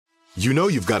You know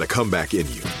you've got a comeback in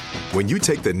you. When you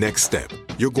take the next step,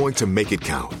 you're going to make it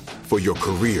count. For your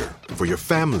career, for your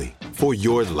family, for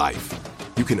your life.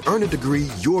 You can earn a degree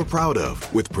you're proud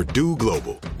of with Purdue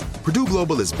Global. Purdue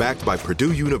Global is backed by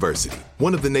Purdue University,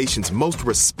 one of the nation's most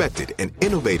respected and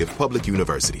innovative public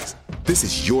universities. This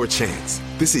is your chance.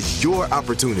 This is your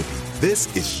opportunity.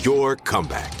 This is your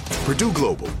comeback. Purdue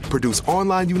Global, Purdue's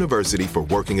online university for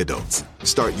working adults.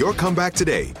 Start your comeback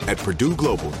today at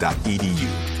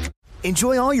purdueglobal.edu.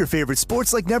 Enjoy all your favorite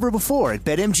sports like never before at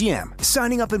BetMGM.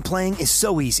 Signing up and playing is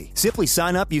so easy. Simply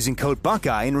sign up using code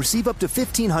Buckeye and receive up to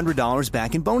 $1,500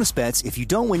 back in bonus bets if you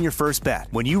don't win your first bet.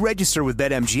 When you register with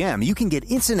BetMGM, you can get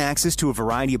instant access to a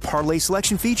variety of parlay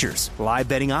selection features, live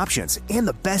betting options, and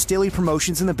the best daily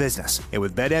promotions in the business. And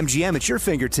with BetMGM at your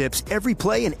fingertips, every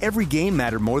play and every game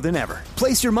matter more than ever.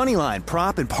 Place your moneyline,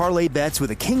 prop, and parlay bets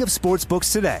with the king of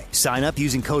sportsbooks today. Sign up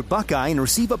using code Buckeye and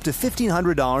receive up to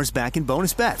 $1,500 back in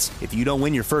bonus bets if you don't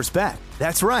win your first bet.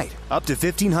 That's right, up to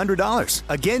 $1,500.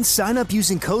 Again, sign up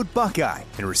using code Buckeye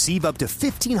and receive up to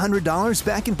 $1,500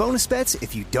 back in bonus bets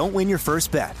if you don't win your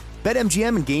first bet.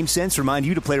 BetMGM and GameSense remind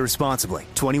you to play responsibly.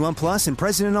 21 plus and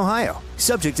present in Ohio.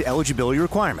 Subject to eligibility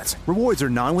requirements. Rewards are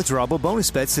non-withdrawable bonus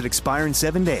bets that expire in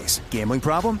 7 days. Gambling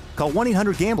problem? Call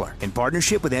 1-800-GAMBLER in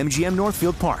partnership with MGM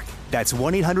Northfield Park. That's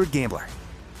 1-800-GAMBLER.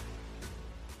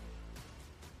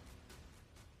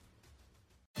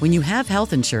 When you have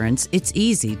health insurance, it's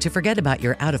easy to forget about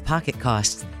your out-of-pocket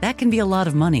costs. That can be a lot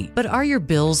of money. But are your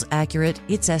bills accurate?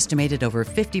 It's estimated over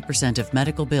 50% of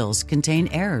medical bills contain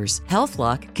errors.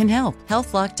 HealthLock can help.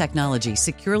 HealthLock technology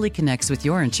securely connects with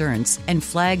your insurance and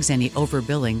flags any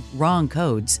overbilling, wrong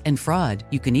codes, and fraud.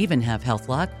 You can even have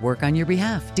HealthLock work on your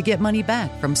behalf to get money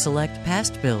back from select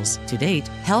past bills. To date,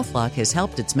 HealthLock has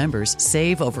helped its members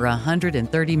save over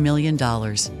 $130 million.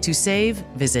 To save,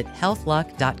 visit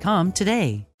healthlock.com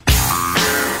today.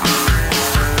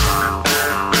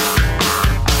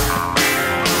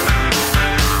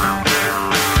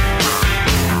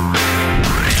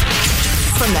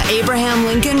 From the Abraham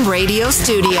Lincoln Radio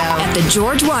Studio at the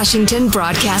George Washington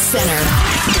Broadcast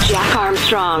Center, Jack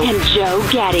Armstrong and Joe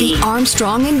Getty. The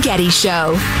Armstrong and Getty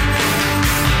Show.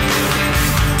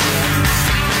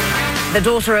 The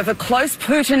daughter of a close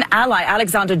Putin ally,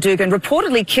 Alexander Dugin,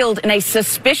 reportedly killed in a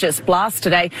suspicious blast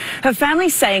today. Her family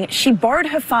saying she borrowed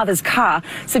her father's car,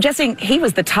 suggesting he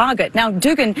was the target. Now,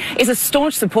 Dugin is a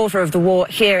staunch supporter of the war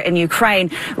here in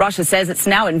Ukraine. Russia says it's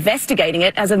now investigating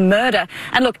it as a murder.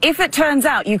 And look, if it turns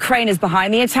out Ukraine is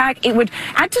behind the attack, it would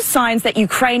add to signs that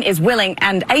Ukraine is willing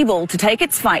and able to take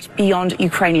its fight beyond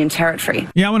Ukrainian territory.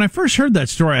 Yeah, when I first heard that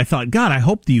story, I thought, God, I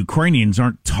hope the Ukrainians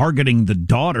aren't targeting the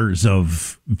daughters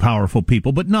of powerful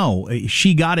people. But no,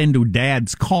 she got into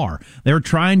Dad's car. They were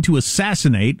trying to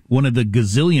assassinate one of the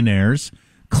gazillionaires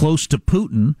close to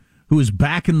Putin who is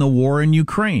back in the war in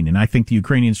Ukraine. And I think the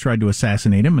Ukrainians tried to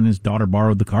assassinate him, and his daughter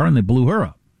borrowed the car, and they blew her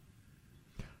up.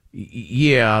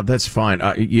 Yeah, that's fine.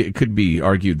 It could be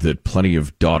argued that plenty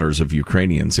of daughters of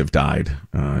Ukrainians have died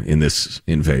in this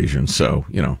invasion. So,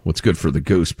 you know, what's good for the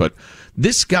goose. But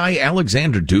this guy,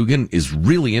 Alexander Dugin, is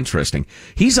really interesting.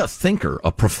 He's a thinker,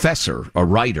 a professor, a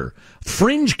writer,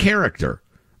 fringe character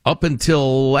up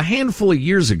until a handful of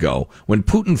years ago when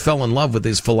Putin fell in love with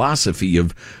his philosophy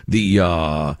of the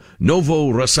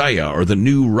Novorossiya, or the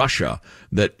new Russia,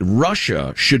 that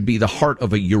Russia should be the heart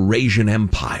of a Eurasian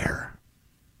empire.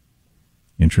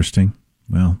 Interesting.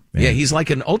 Well, yeah, he's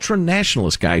like an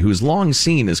ultra-nationalist guy who's long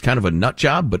seen as kind of a nut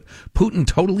job, but Putin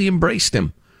totally embraced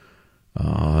him.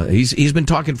 He's been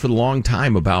talking for a long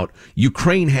time about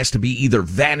Ukraine has to be either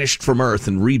vanished from earth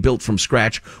and rebuilt from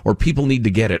scratch, or people need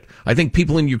to get it. I think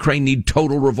people in Ukraine need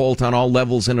total revolt on all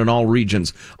levels and in all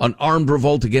regions. An armed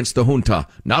revolt against the junta,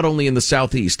 not only in the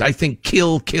southeast. I think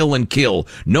kill, kill, and kill.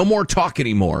 No more talk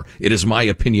anymore. It is my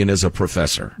opinion as a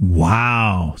professor.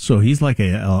 Wow. So he's like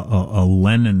a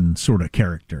Lenin sort of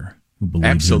character who believes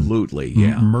absolutely,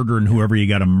 in murdering whoever you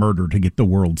got to murder to get the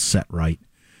world set right.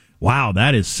 Wow,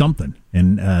 that is something.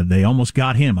 And they almost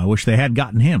got him. I wish they had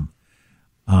gotten him.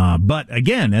 But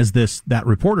again, as that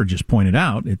reporter just pointed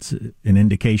out, it's an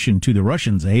indication to the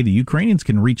Russians, hey, the Ukrainians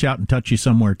can reach out and touch you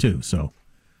somewhere too. So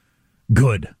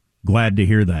good. Glad to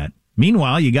hear that.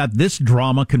 Meanwhile, you got this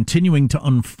drama continuing to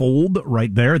unfold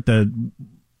right there at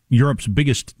Europe's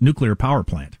biggest nuclear power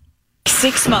plant.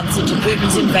 6 months into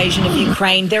Putin's invasion of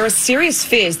Ukraine, there are serious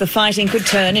fears the fighting could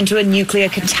turn into a nuclear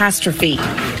catastrophe.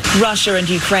 Russia and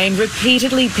Ukraine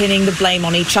repeatedly pinning the blame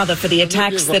on each other for the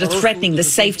attacks that are threatening the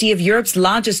safety of Europe's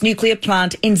largest nuclear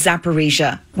plant in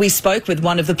Zaporizhia. We spoke with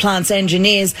one of the plant's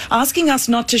engineers, asking us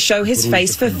not to show his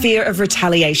face for fear of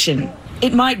retaliation.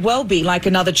 It might well be like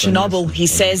another Chernobyl, he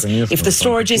says. If the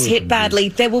storage is hit badly,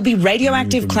 there will be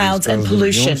radioactive clouds and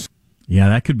pollution. Yeah,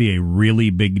 that could be a really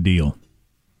big deal.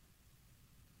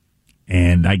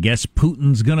 And I guess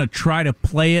Putin's going to try to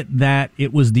play it that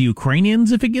it was the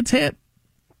Ukrainians if it gets hit.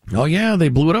 Oh, yeah, they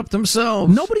blew it up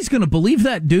themselves. Nobody's going to believe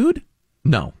that, dude.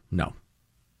 No.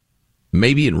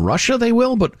 Maybe in Russia they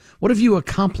will, but what have you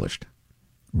accomplished?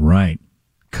 Right.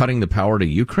 Cutting the power to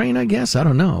Ukraine, I guess? I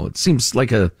don't know. It seems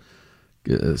like a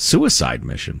suicide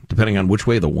mission, depending on which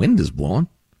way the wind is blowing.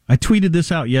 I tweeted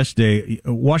this out yesterday.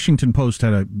 Washington Post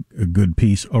had a good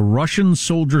piece. A Russian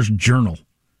soldier's journal.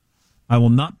 I will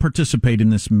not participate in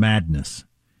this madness.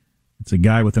 It's a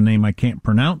guy with a name I can't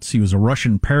pronounce. He was a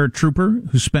Russian paratrooper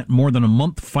who spent more than a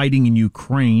month fighting in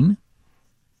Ukraine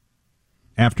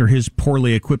after his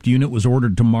poorly equipped unit was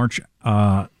ordered to march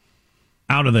out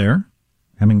of there,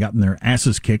 having gotten their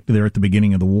asses kicked there at the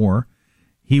beginning of the war.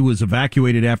 He was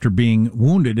evacuated after being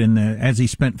wounded, and as he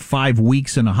spent 5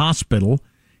 weeks in a hospital,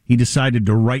 he decided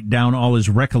to write down all his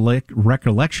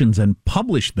recollections and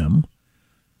publish them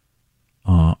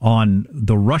on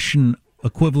the Russian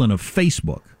equivalent of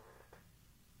Facebook.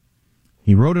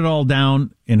 He wrote it all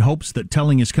down in hopes that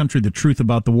telling his country the truth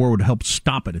about the war would help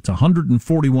stop it. It's a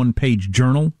 141-page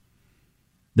journal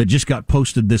that just got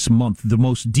posted this month, the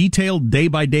most detailed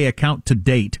day-by-day account to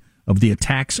date of the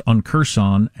attacks on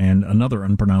Kherson and another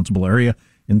unpronounceable area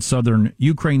in southern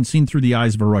Ukraine seen through the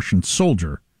eyes of a Russian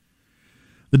soldier.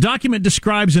 The document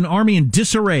describes an army in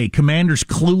disarray, commanders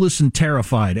clueless and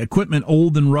terrified, equipment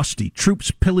old and rusty,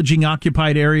 troops pillaging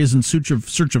occupied areas in search of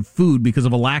food because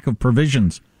of a lack of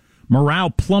provisions, morale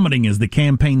plummeting as the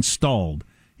campaign stalled.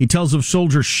 He tells of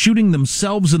soldiers shooting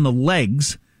themselves in the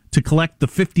legs to collect the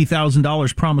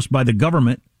 $50,000 promised by the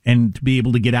government and to be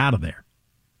able to get out of there.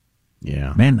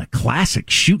 Yeah. Man, the classic,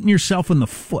 shooting yourself in the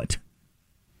foot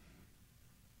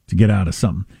to get out of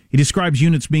something. He describes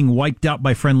units being wiped out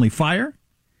by friendly fire.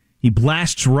 He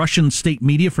blasts Russian state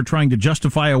media for trying to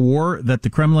justify a war that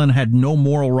the Kremlin had no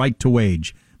moral right to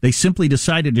wage. They simply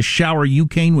decided to shower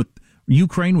Ukraine with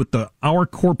our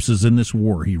corpses in this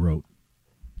war, he wrote,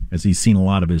 as he's seen a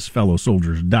lot of his fellow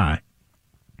soldiers die.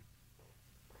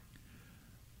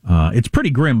 It's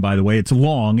pretty grim, by the way. It's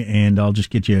long, and I'll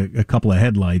just get you a couple of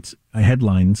headlines.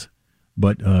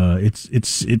 But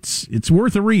it's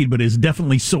worth a read, but it's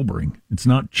definitely sobering. It's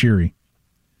not cheery.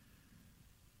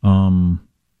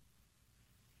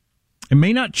 It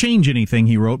may not change anything,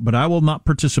 he wrote, but I will not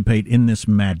participate in this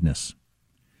madness.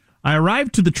 I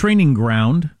arrived to the training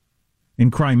ground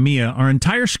in Crimea. Our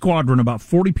entire squadron, about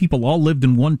 40 people, all lived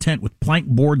in one tent with plank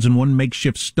boards and one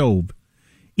makeshift stove.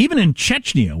 Even in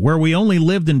Chechnya, where we only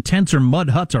lived in tents or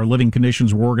mud huts, our living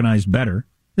conditions were organized better.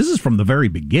 This is from the very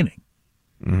beginning.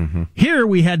 Mm-hmm. Here,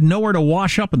 we had nowhere to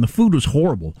wash up, and the food was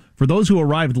horrible. For those who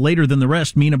arrived later than the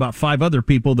rest, me and about 5 other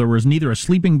people, there was neither a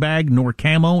sleeping bag, nor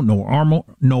camo, nor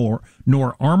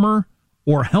armor,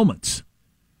 or helmets.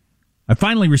 I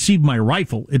finally received my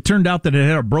rifle. It turned out that it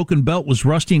had a broken belt, was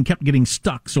rusty, and kept getting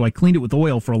stuck, so I cleaned it with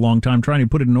oil for a long time, trying to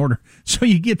put it in order. So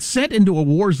you get sent into a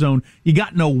war zone, you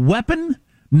got no weapon,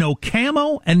 no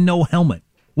camo, and no helmet.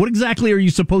 What exactly are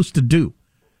you supposed to do?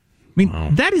 I mean, wow.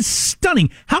 That is stunning.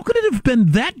 How could it have been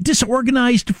that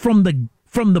disorganized from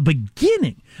the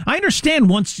beginning? I understand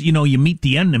once, you meet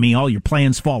the enemy, all your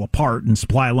plans fall apart and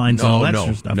supply lines and all that sort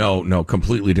of stuff. No,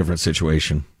 completely different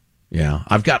situation. Yeah,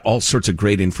 I've got all sorts of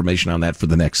great information on that for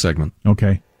the next segment.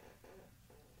 Okay.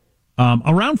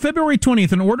 Around February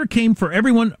 20th, an order came for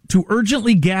everyone to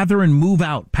urgently gather and move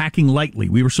out, packing lightly.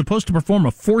 We were supposed to perform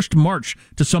a forced march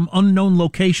to some unknown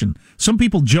location. Some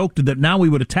people joked that now we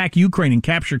would attack Ukraine and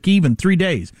capture Kyiv in 3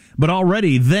 days. But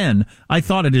already then, I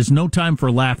thought it is no time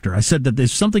for laughter. I said that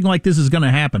if something like this is going to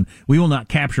happen, we will not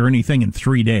capture anything in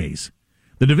 3 days.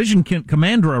 The division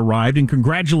commander arrived and,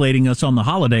 congratulating us on the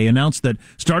holiday, announced that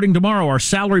starting tomorrow, our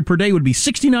salary per day would be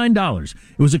 $69.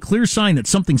 It was a clear sign that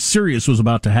something serious was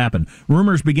about to happen.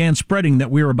 Rumors began spreading that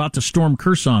we were about to storm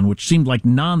Kherson, which seemed like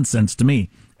nonsense to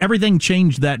me. Everything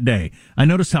changed that day. I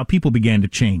noticed how people began to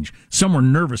change. Some were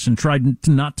nervous and tried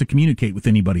not to communicate with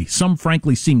anybody. Some,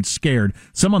 frankly, seemed scared.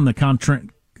 Some, on the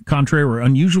contrary, were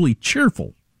unusually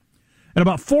cheerful. At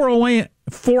about 4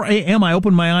 a.m., I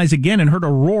opened my eyes again and heard a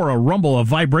roar, a rumble, a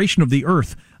vibration of the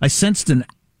earth. I sensed an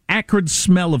acrid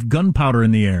smell of gunpowder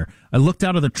in the air. I looked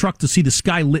out of the truck to see the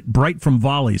sky lit bright from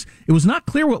volleys. It was not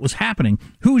clear what was happening,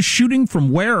 who was shooting,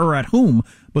 from where or at whom,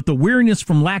 but the weariness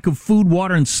from lack of food,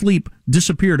 water, and sleep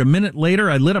disappeared. A minute later,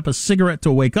 I lit up a cigarette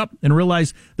to wake up and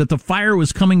realized that the fire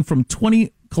was coming from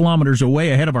 20 kilometers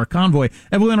away ahead of our convoy.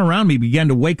 Everyone around me began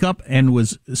to wake up and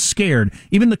was scared.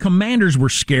 Even the commanders were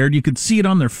scared. You could see it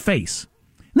on their face.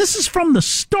 This is from the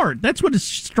start. That's what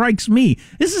strikes me.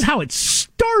 This is how it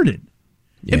started.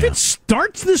 Yeah. If it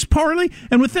starts this poorly,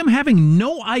 and with them having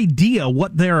no idea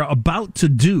what they're about to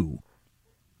do,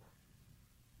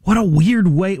 what a weird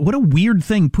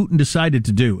thing Putin decided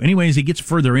to do. Anyways, he gets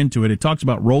further into it. It talks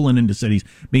about rolling into cities,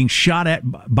 being shot at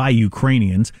by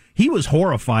Ukrainians. He was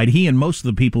horrified. He and most of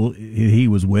the people he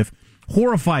was with,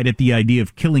 horrified at the idea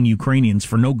of killing Ukrainians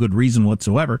for no good reason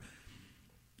whatsoever.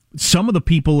 Some of the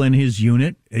people in his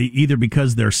unit, either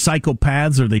because they're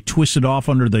psychopaths or they twisted off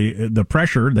under the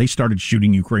pressure, they started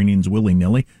shooting Ukrainians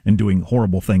willy-nilly and doing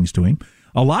horrible things to him.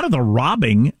 A lot of the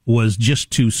robbing was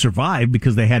just to survive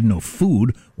because they had no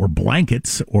food or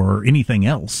blankets or anything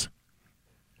else.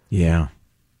 Yeah.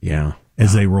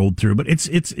 As they rolled through, but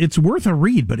it's worth a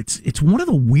read. But it's one of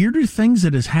the weirder things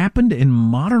that has happened in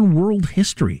modern world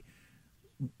history.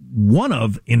 One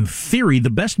of, in theory, the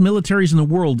best militaries in the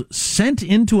world sent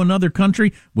into another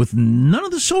country with none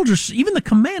of the soldiers, even the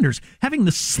commanders, having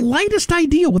the slightest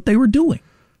idea what they were doing.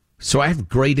 So I have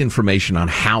great information on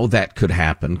how that could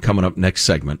happen coming up next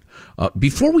segment.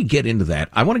 Before we get into that,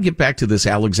 I want to get back to this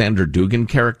Alexander Dugin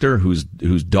character whose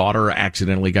daughter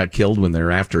accidentally got killed when they were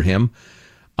after him.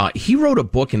 He wrote a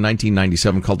book in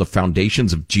 1997 called The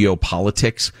Foundations of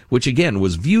Geopolitics, which again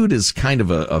was viewed as kind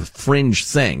of a fringe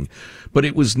thing. But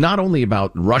it was not only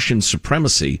about Russian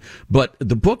supremacy, but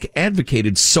the book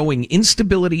advocated sowing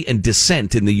instability and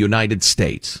dissent in the United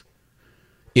States.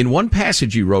 In one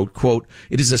passage he wrote, quote,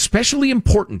 "It is especially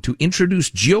important to introduce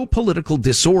geopolitical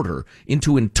disorder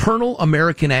into internal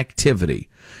American activity,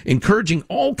 encouraging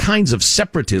all kinds of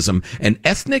separatism and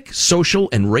ethnic, social,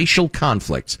 and racial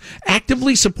conflicts,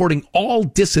 actively supporting all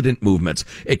dissident movements,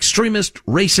 extremist,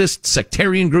 racist,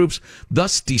 sectarian groups,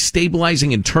 thus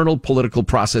destabilizing internal political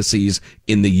processes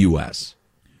in the U.S."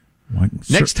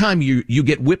 Next time you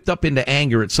get whipped up into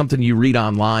anger at something you read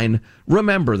online,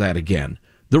 remember that again.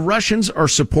 The Russians are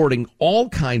supporting all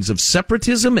kinds of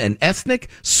separatism and ethnic,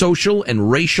 social,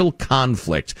 and racial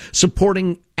conflict,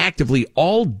 supporting actively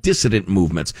all dissident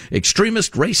movements,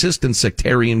 extremist, racist, and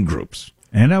sectarian groups.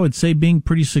 And I would say being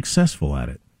pretty successful at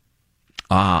it.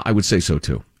 I would say so,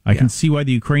 too. I can see why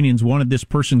the Ukrainians wanted this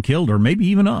person killed, or maybe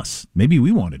even us. Maybe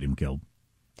we wanted him killed.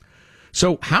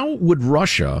 So how would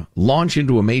Russia launch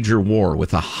into a major war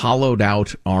with a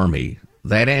hollowed-out army?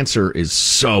 That answer is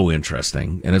so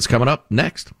interesting, and it's coming up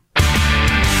next.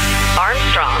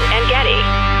 Armstrong and Getty.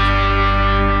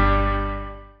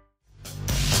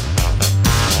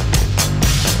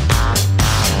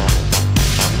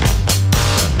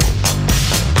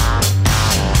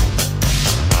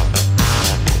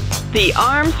 The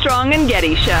Armstrong and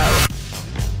Getty Show.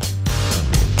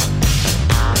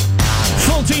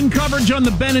 Full team coverage on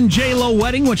the Ben and J-Lo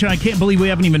wedding, which I can't believe we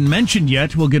haven't even mentioned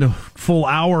yet. We'll get a full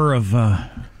hour of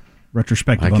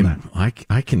retrospective on that.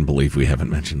 I can believe we haven't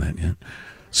mentioned that yet.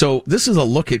 So this is a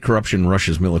look at corruption in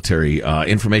Russia's military,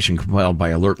 information compiled by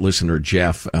alert listener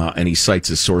Jeff, and he cites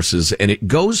his sources, and it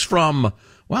goes from,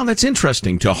 wow, that's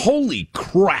interesting, to holy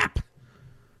crap.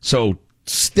 So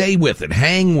stay with it,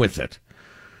 hang with it.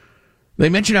 They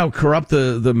mention how corrupt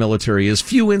the military is.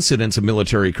 Few incidents of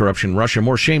military corruption in Russia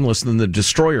more shameless than the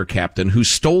destroyer captain who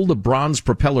stole the bronze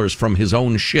propellers from his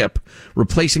own ship,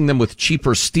 replacing them with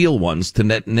cheaper steel ones to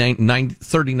net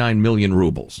 39 million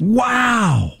rubles.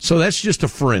 Wow. So that's just a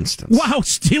for instance. Wow,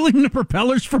 stealing the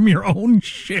propellers from your own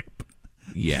ship.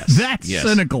 Yes. That's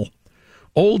cynical.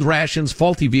 Old rations,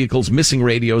 faulty vehicles, missing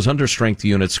radios, understrength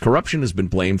units. Corruption has been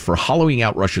blamed for hollowing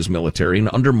out Russia's military and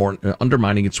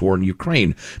undermining its war in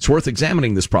Ukraine. It's worth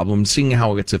examining this problem and seeing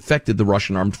how it's affected the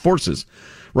Russian armed forces.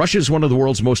 Russia is one of the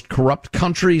world's most corrupt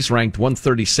countries, ranked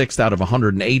 136th out of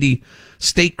 180.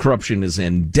 State corruption is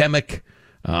endemic.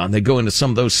 They go into some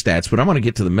of those stats, but I want to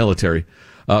get to the military.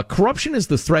 Corruption is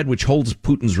the thread which holds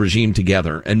Putin's regime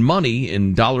together, and money,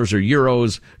 in dollars or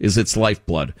euros, is its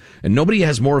lifeblood. And nobody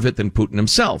has more of it than Putin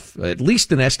himself, at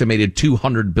least an estimated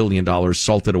 $200 billion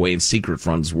salted away in secret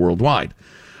funds worldwide.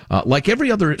 Like every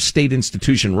other state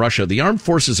institution in Russia, the armed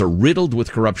forces are riddled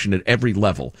with corruption at every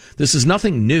level. This is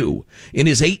nothing new. In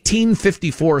his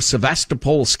 1854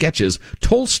 Sevastopol sketches,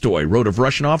 Tolstoy wrote of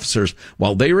Russian officers,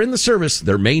 while they are in the service,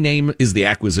 their main aim is the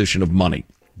acquisition of money.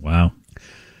 Wow.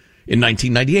 In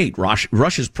 1998,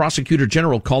 Russia's prosecutor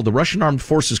general called the Russian armed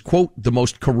forces, quote, the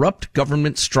most corrupt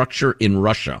government structure in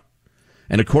Russia.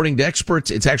 And according to experts,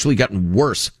 it's actually gotten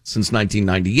worse since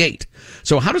 1998.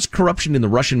 So how does corruption in the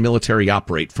Russian military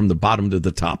operate from the bottom to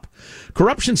the top?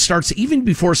 Corruption starts even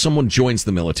before someone joins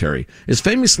the military. As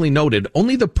famously noted,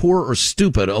 only the poor or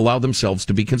stupid allow themselves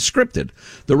to be conscripted.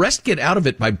 The rest get out of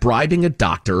it by bribing a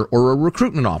doctor or a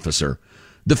recruitment officer.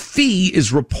 The fee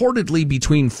is reportedly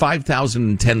between $5,000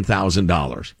 and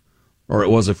 $10,000, or it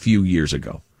was a few years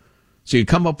ago. So you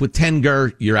come up with 10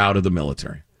 gur, you're out of the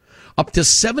military. Up to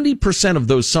 70% of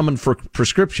those summoned for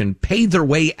prescription pay their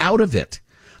way out of it,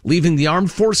 leaving the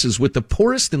armed forces with the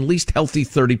poorest and least healthy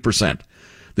 30%.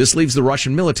 This leaves the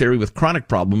Russian military with chronic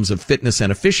problems of fitness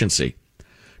and efficiency.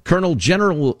 Colonel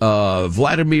General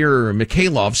Vladimir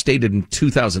Mikhailov stated in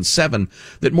 2007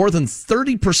 that more than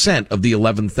 30% of the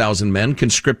 11,000 men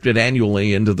conscripted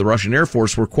annually into the Russian Air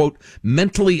Force were, quote,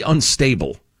 mentally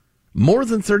unstable. More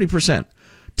than 30%.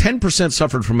 10%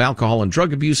 suffered from alcohol and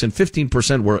drug abuse, and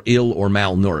 15% were ill or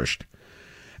malnourished.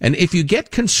 And if you get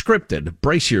conscripted,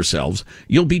 brace yourselves,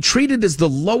 you'll be treated as the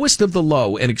lowest of the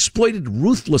low and exploited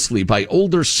ruthlessly by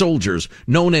older soldiers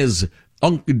known as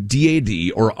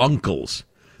diedi, or uncles.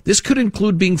 This could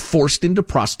include being forced into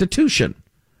prostitution,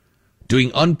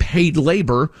 doing unpaid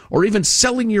labor, or even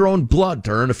selling your own blood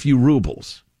to earn a few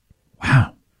rubles.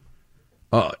 Wow.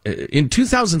 In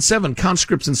 2007,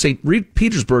 conscripts in St.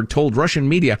 Petersburg told Russian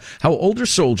media how older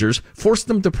soldiers forced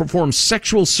them to perform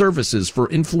sexual services for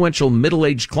influential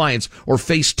middle-aged clients or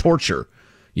face torture.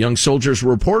 Young soldiers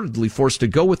were reportedly forced to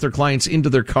go with their clients into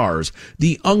their cars.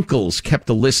 The uncles kept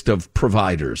a list of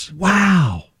providers.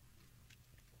 Wow.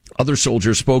 Other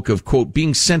soldiers spoke of, quote,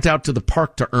 being sent out to the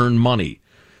park to earn money.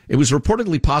 It was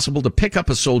reportedly possible to pick up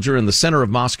a soldier in the center of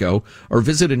Moscow or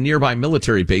visit a nearby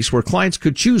military base where clients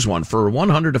could choose one for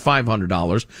 $100 to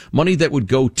 $500, money that would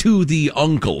go to the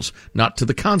uncles, not to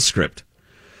the conscript.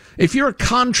 If you're a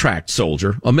contract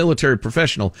soldier, a military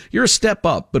professional, you're a step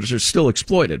up, but you're still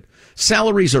exploited.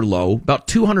 Salaries are low, about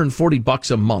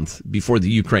 $240 a month before the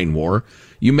Ukraine war.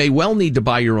 You may well need to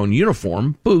buy your own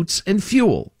uniform, boots, and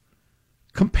fuel.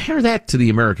 Compare that to the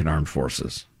American Armed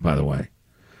Forces, by the way.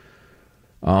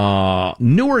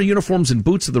 Newer uniforms and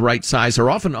boots of the right size are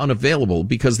often unavailable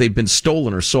because they've been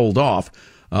stolen or sold off.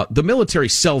 The military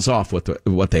sells off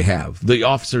what they have. The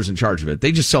officers in charge of it,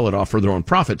 they just sell it off for their own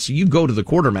profit. So you go to the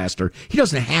quartermaster, he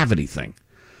doesn't have anything.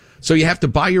 So you have to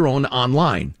buy your own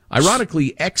online.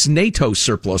 Ironically, ex-NATO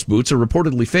surplus boots are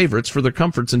reportedly favorites for their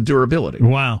comforts and durability.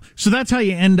 Wow. So that's how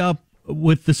you end up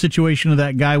with the situation of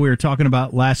that guy we were talking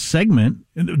about last segment.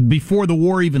 Before the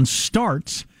war even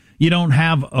starts, you don't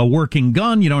have a working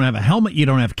gun, you don't have a helmet, you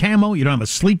don't have camo, you don't have a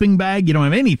sleeping bag, you don't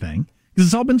have anything, because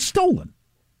it's all been stolen.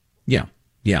 Yeah.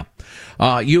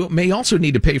 You may also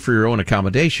need to pay for your own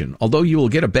accommodation. Although you will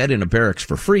get a bed in a barracks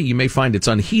for free, you may find it's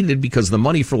unheated because the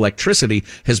money for electricity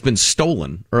has been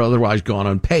stolen or otherwise gone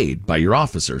unpaid by your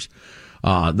officers,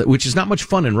 which is not much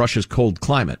fun in Russia's cold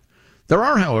climate. There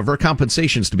are, however,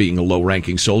 compensations to being a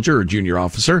low-ranking soldier or junior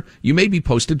officer. You may be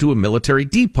posted to a military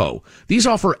depot. These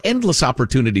offer endless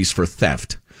opportunities for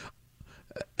theft.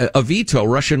 Avito,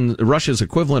 Russia's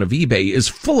equivalent of eBay, is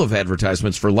full of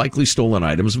advertisements for likely stolen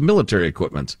items of military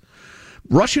equipment.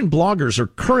 Russian bloggers are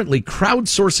currently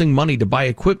crowdsourcing money to buy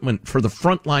equipment for the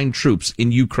frontline troops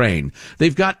in Ukraine.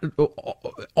 They've got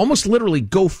almost literally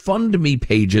GoFundMe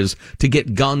pages to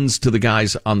get guns to the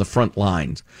guys on the front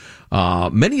lines.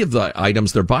 Many of the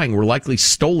items they're buying were likely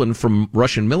stolen from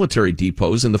Russian military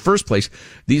depots in the first place.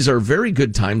 These are very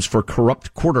good times for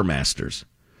corrupt quartermasters.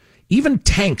 Even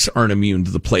tanks aren't immune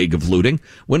to the plague of looting.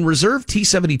 When reserve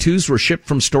T-72s were shipped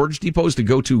from storage depots to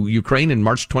go to Ukraine in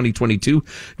March 2022,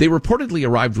 they reportedly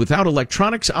arrived without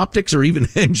electronics, optics, or even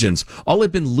engines. All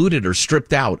had been looted or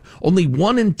stripped out. Only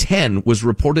 1 in 10 was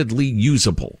reportedly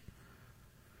usable.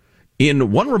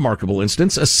 In one remarkable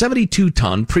instance, a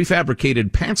 72-ton prefabricated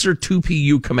Panzer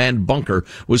II-PU command bunker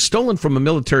was stolen from a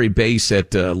military base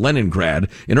at Leningrad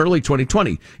in early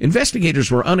 2020.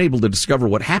 Investigators were unable to discover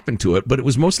what happened to it, but it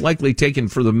was most likely taken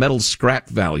for the metal's scrap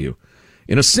value.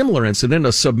 In a similar incident, a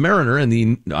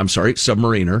submariner,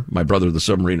 my brother the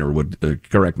submariner would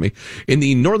correct me, in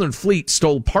the Northern Fleet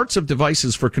stole parts of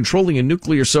devices for controlling a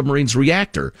nuclear submarine's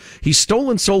reactor. He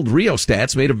stole and sold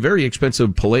rheostats made of very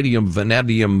expensive palladium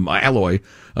vanadium alloy,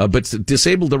 but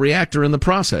disabled the reactor in the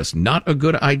process. Not a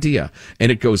good idea.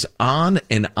 And it goes on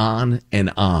and on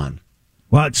and on.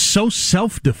 Well, it's so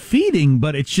self-defeating,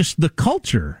 but it's just the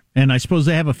culture. And I suppose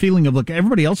they have a feeling of, look,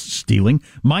 everybody else is stealing.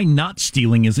 My not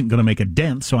stealing isn't going to make a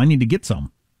dent, so I need to get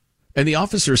some. And the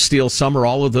officers steal some or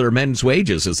all of their men's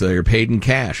wages as they are paid in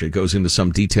cash. It goes into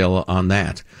some detail on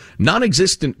that.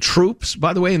 Non-existent troops,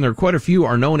 by the way, and there are quite a few,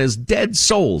 are known as dead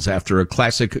souls after a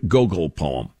classic Gogol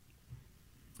poem.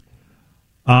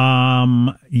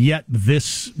 Yet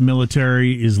this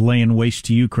military is laying waste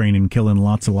to Ukraine and killing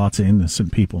lots of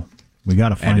innocent people. We got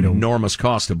to find an enormous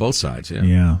cost to both sides.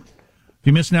 Yeah. If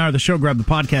you missed an hour of the show, grab the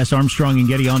podcast Armstrong and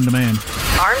Getty on demand.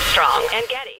 Armstrong and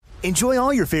Getty. Enjoy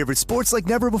all your favorite sports like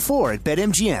never before at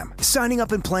BetMGM. Signing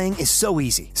up and playing is so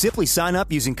easy. Simply sign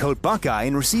up using code Buckeye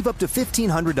and receive up to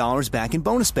 $1,500 back in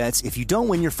bonus bets if you don't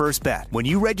win your first bet. When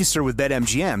you register with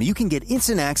BetMGM, you can get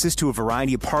instant access to a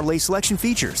variety of parlay selection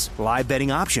features, live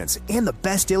betting options, and the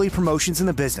best daily promotions in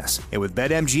the business. And with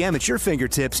BetMGM at your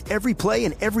fingertips, every play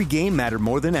and every game matter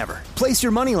more than ever. Place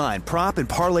your moneyline, prop, and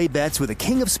parlay bets with the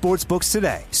king of sportsbooks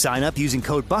today. Sign up using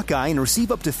code Buckeye and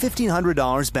receive up to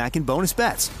 $1,500 back in bonus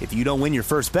bets if you don't win your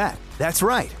first bet. That's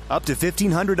right, up to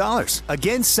 $1,500.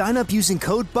 Again, sign up using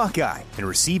code Buckeye and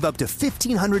receive up to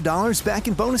 $1,500 back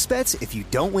in bonus bets if you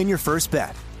don't win your first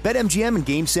bet. BetMGM and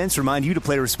GameSense remind you to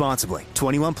play responsibly.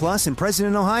 21 plus and present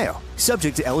in Ohio.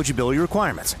 Subject to eligibility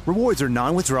requirements. Rewards are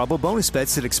non-withdrawable bonus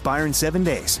bets that expire in 7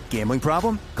 days. Gambling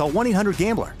problem? Call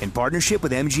 1-800-GAMBLER in partnership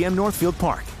with MGM Northfield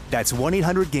Park. That's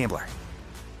 1-800-GAMBLER.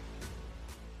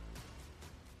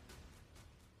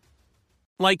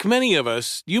 Like many of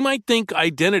us, you might think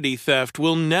identity theft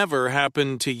will never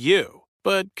happen to you.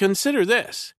 But consider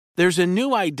this. There's a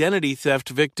new identity theft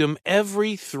victim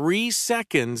every 3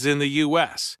 seconds in the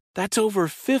U.S. That's over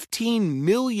 15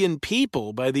 million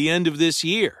people by the end of this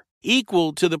year,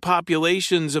 equal to the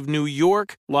populations of New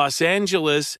York, Los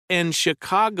Angeles, and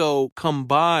Chicago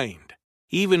combined.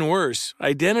 Even worse,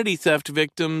 identity theft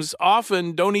victims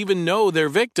often don't even know they're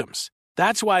victims.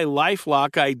 That's why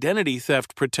LifeLock Identity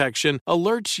Theft Protection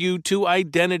alerts you to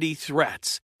identity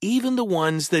threats, even the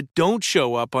ones that don't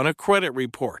show up on a credit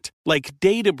report, like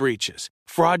data breaches,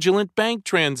 fraudulent bank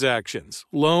transactions,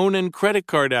 loan and credit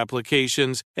card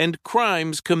applications, and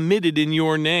crimes committed in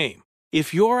your name.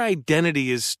 If your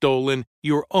identity is stolen,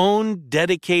 your own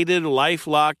dedicated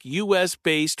LifeLock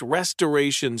U.S.-based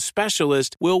restoration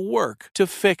specialist will work to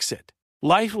fix it.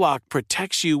 LifeLock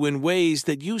protects you in ways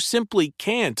that you simply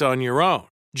can't on your own.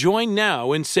 Join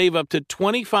now and save up to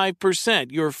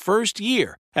 25% your first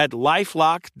year at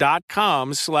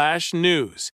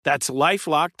LifeLock.com/news. That's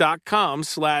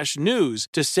LifeLock.com/news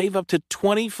to save up to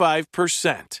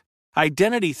 25%.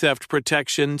 Identity theft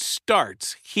protection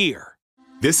starts here.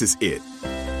 This is it.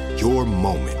 Your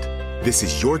moment. This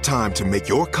is your time to make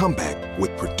your comeback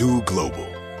with Purdue Global.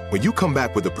 When you come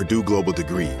back with a Purdue Global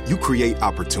degree, you create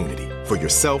opportunity for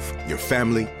yourself, your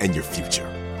family, and your future.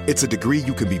 It's a degree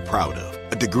you can be proud of,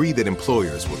 a degree that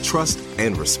employers will trust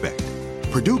and respect.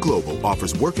 Purdue Global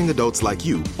offers working adults like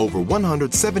you over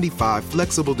 175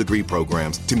 flexible degree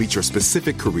programs to meet your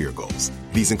specific career goals.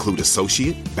 These include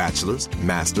associate, bachelor's,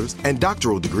 master's, and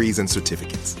doctoral degrees and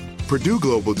certificates. Purdue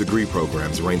Global degree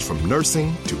programs range from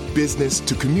nursing to business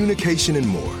to communication and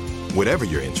more. Whatever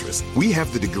your interest, we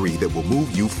have the degree that will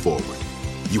move you forward.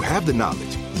 You have the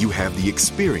knowledge, you have the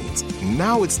experience.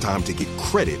 Now it's time to get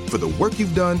credit for the work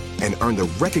you've done and earn the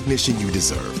recognition you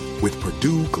deserve with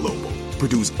Purdue Global,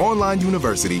 Purdue's online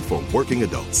university for working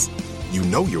adults. You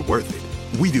know you're worth it.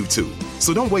 We do too.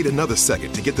 So don't wait another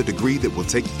second to get the degree that will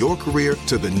take your career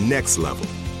to the next level.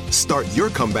 Start your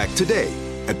comeback today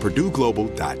at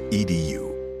purdueglobal.edu.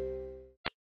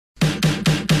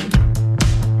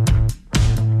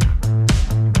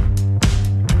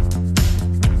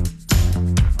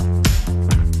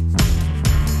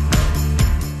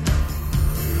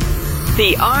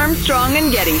 The Armstrong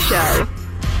and Getty Show.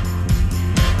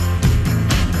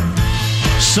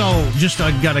 So,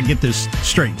 I got to get this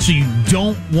straight. So you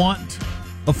don't want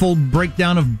a full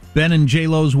breakdown of Ben and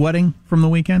J-Lo's wedding from the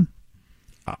weekend?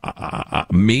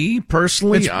 Me,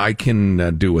 personally, I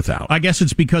can do without. I guess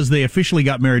it's because they officially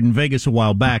got married in Vegas a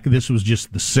while back. This was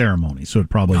just the ceremony, so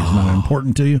it probably is not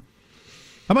important to you.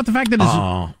 How about the fact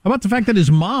that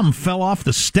his mom fell off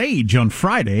the stage on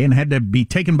Friday and had to be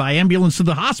taken by ambulance to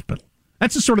the hospital?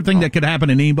 That's the sort of thing that could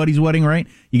happen at anybody's wedding, right?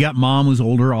 You got mom who's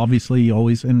older, obviously,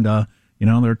 always, and they're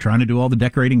trying to do all the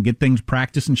decorating, get things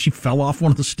practiced, and she fell off one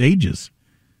of the stages.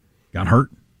 Got hurt.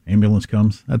 Ambulance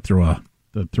comes. That threw a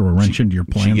wrench into your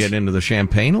plans. Did she get into the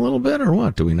champagne a little bit, or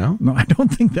what? Do we know? No, I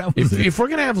don't think that was it. If we're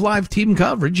going to have live team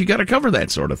coverage, you got to cover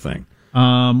that sort of thing.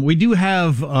 We do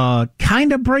have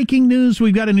kind of breaking news.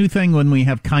 We've got a new thing when we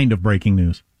have kind of breaking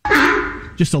news.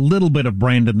 Just a little bit of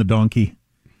Brandon the donkey.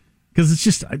 Because it's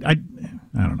just, I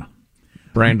don't know.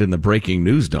 Brandon the breaking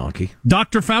news donkey.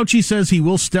 Dr. Fauci says he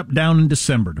will step down in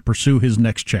December to pursue his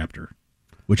next chapter,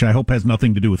 which I hope has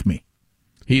nothing to do with me.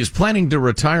 He is planning to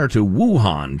retire to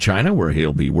Wuhan, China, where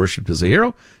he'll be worshipped as a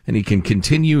hero, and he can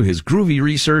continue his groovy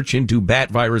research into bat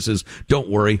viruses. Don't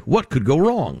worry, what could go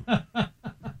wrong?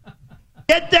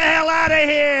 Get the hell out of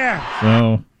here!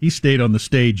 So, he stayed on the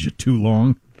stage too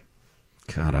long.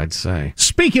 God, I'd say.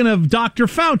 Speaking of Dr.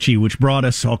 Fauci, which brought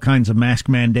us all kinds of mask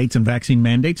mandates and vaccine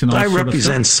mandates and all I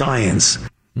represent science.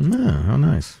 How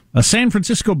nice. A San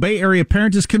Francisco Bay Area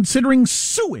parent is considering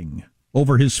suing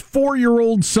over his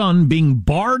 4-year-old son being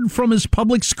barred from his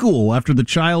public school after the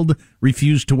child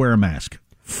refused to wear a mask.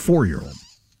 4-year-old.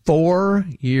 4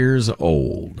 years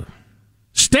old.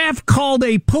 Staff called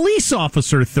a police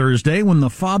officer Thursday when the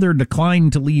father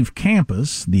declined to leave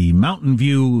campus. The Mountain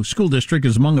View School District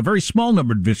is among a very small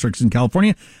number of districts in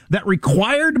California that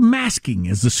required masking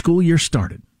as the school year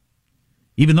started,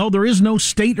 even though there is no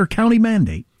state or county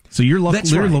mandate. So your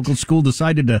local school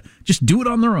decided to just do it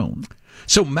on their own.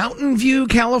 So Mountain View,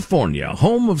 California,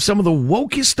 home of some of the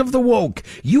wokest of the woke,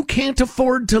 you can't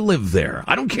afford to live there.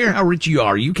 I don't care how rich you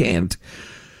are, you can't.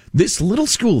 This little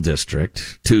school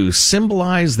district, to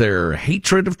symbolize their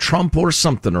hatred of Trump or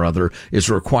something or other, is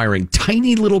requiring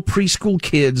tiny little preschool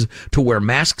kids to wear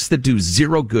masks that do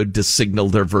zero good to signal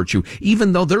their virtue,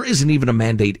 even though there isn't even a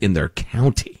mandate in their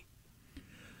county.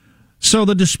 So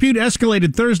the dispute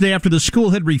escalated Thursday after the school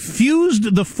had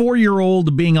refused the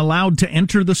 4-year-old being allowed to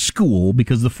enter the school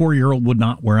because the 4-year-old would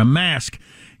not wear a mask.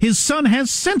 His son has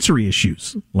sensory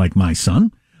issues, like my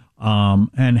son.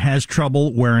 And has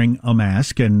trouble wearing a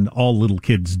mask, and all little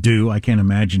kids do. I can't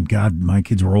imagine, God, my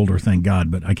kids were older, thank God,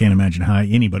 but I can't imagine how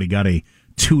anybody got a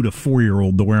 2 to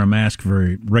 4-year-old to wear a mask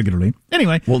very regularly.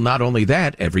 Anyway. Well, not only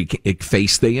that, every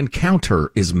face they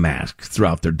encounter is masked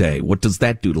throughout their day. What does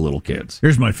that do to little kids?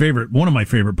 Here's one of my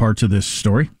favorite parts of this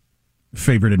story.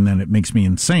 Favorite, and then it makes me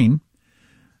insane.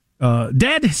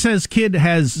 Dad says kid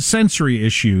has sensory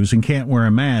issues and can't wear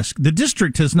a mask. The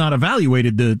district has not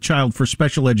evaluated the child for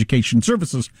special education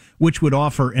services, which would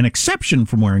offer an exception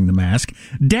from wearing the mask.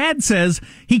 Dad says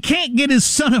he can't get his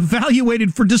son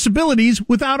evaluated for disabilities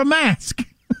without a mask.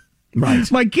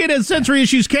 Right. My kid has sensory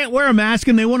issues, can't wear a mask,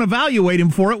 and they want to evaluate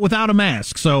him for it without a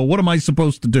mask. So what am I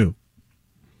supposed to do?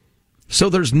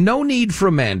 So there's no need for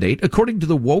a mandate, according to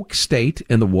the woke state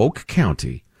and the woke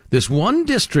county. This one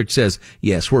district says,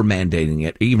 yes, we're mandating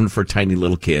it, even for tiny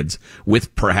little kids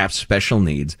with perhaps special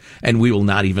needs, and we will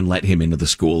not even let him into the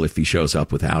school if he shows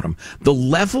up without him. The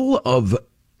level of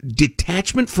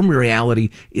detachment from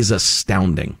reality is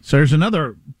astounding. So there's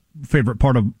another favorite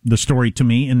part of the story to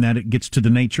me in that it gets to the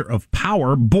nature of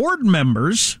power. Board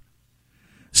members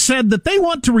said that they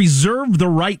want to reserve the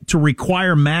right to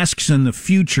require masks in the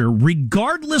future,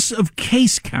 regardless of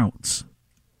case counts.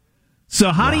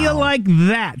 So how do you like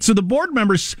that? So the board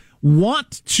members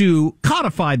want to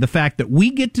codify the fact that we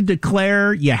get to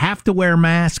declare you have to wear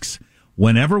masks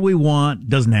whenever we want.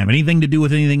 Doesn't have anything to do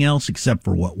with anything else except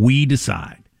for what we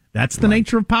decide. That's the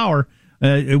nature of power.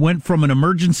 It went from an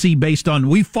emergency based on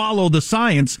we follow the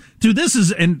science to this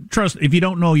is, and trust, if you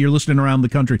don't know, you're listening around the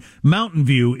country, Mountain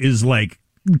View is like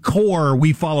core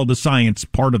we follow the science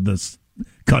part of this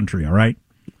country, all right?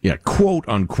 Yeah, quote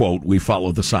unquote, we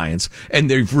follow the science,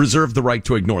 and they've reserved the right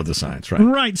to ignore the science, right?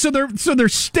 Right. So they're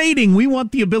stating we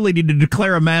want the ability to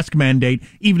declare a mask mandate,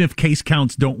 even if case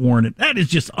counts don't warrant it. That is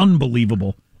just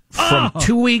unbelievable. From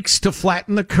 2 weeks to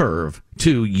flatten the curve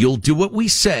to you'll do what we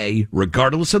say,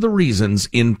 regardless of the reasons,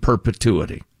 in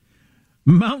perpetuity.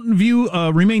 Mountain View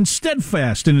remains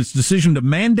steadfast in its decision to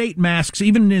mandate masks,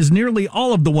 even as nearly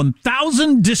all of the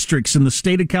 1,000 districts in the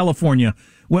state of California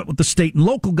went with the state and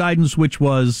local guidance, which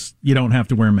was you don't have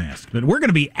to wear masks. But we're going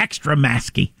to be extra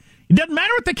masky. It doesn't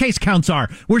matter what the case counts are.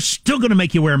 We're still going to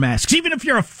make you wear masks, even if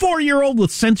you're a 4-year-old with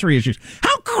sensory issues.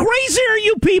 How crazy are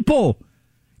you people?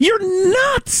 You're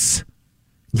nuts.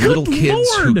 Little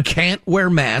kids who can't wear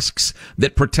masks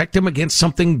that protect them against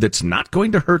something that's not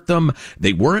going to hurt them.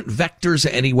 They weren't vectors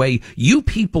anyway. You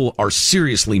people are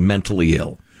seriously mentally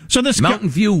ill. So this Mountain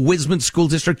View, Wisman School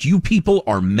District, you people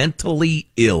are mentally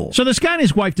ill. So this guy and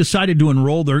his wife decided to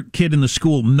enroll their kid in the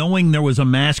school knowing there was a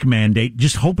mask mandate,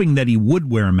 just hoping that he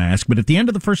would wear a mask. But at the end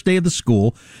of the first day of the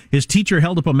school, his teacher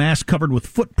held up a mask covered with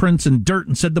footprints and dirt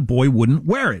and said the boy wouldn't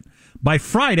wear it. By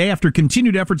Friday, after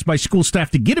continued efforts by school staff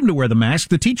to get him to wear the mask,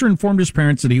 the teacher informed his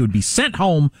parents that he would be sent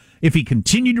home if he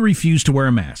continued to refuse to wear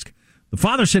a mask. The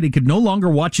father said he could no longer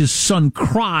watch his son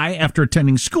cry after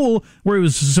attending school, where he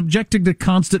was subjected to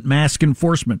constant mask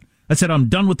enforcement. I said, I'm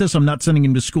done with this. I'm not sending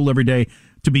him to school every day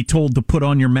to be told to put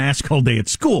on your mask all day at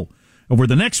school. Over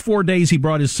the next 4 days, he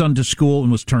brought his son to school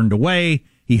and was turned away.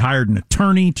 He hired an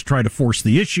attorney to try to force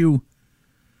the issue,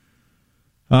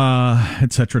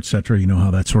 et cetera, et cetera. You know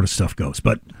how that sort of stuff goes.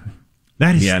 But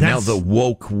that is, now the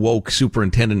woke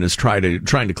superintendent is trying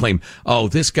to claim, oh,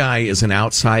 this guy is an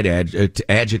outside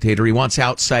agitator. He wants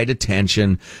outside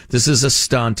attention. This is a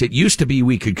stunt. It used to be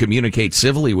we could communicate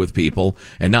civilly with people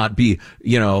and not be,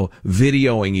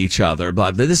 videoing each other.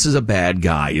 But this is a bad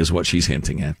guy, is what she's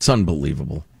hinting at. It's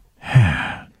unbelievable.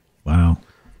 Wow.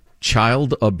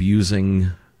 Child abusing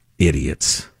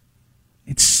idiots.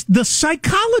 It's the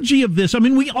psychology of this. I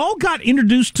mean, we all got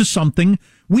introduced to something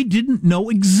we didn't know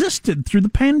existed through the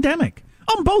pandemic.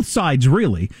 On both sides,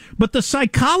 really. But the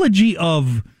psychology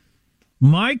of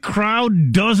my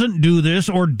crowd doesn't do this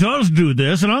or does do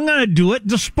this, and I'm going to do it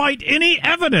despite any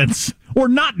evidence, or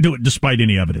not do it despite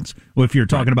any evidence. Well, if you're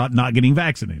talking about not getting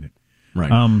vaccinated.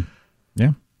 Right.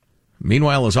 Yeah.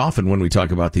 Meanwhile, as often when we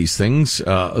talk about these things,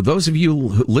 those of you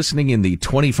listening in the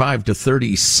 25 to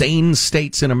 30 sane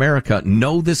states in America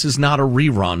know this is not a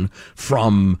rerun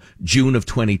from June of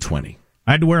 2020.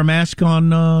 I had to wear a mask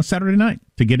on Saturday night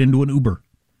to get into an Uber.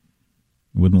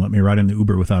 Wouldn't let me ride in the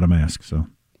Uber without a mask. So,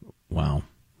 wow.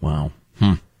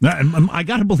 I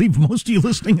got to believe most of you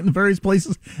listening in the various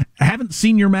places haven't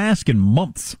seen your mask in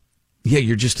months. Yeah,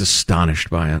 you're just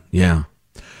astonished by it. Yeah.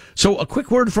 So a quick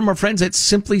word from our friends at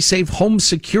Simply Safe Home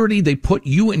Security. They put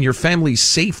you and your family's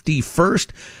safety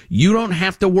first. You don't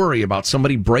have to worry about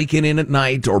somebody breaking in at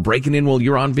night or breaking in while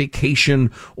you're on vacation,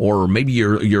 or maybe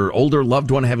your older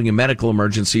loved one having a medical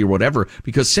emergency or whatever,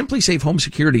 because Simply Safe Home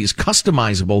Security is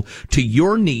customizable to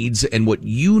your needs and what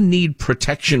you need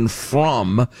protection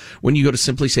from when you go to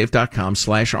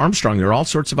simplysafe.com/Armstrong. There are all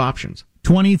sorts of options.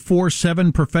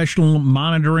 24/7 professional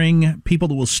monitoring, people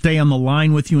that will stay on the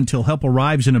line with you until help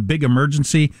arrives in a big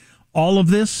emergency. All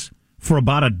of this for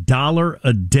about $1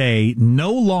 a day.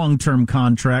 No long-term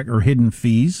contract or hidden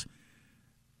fees.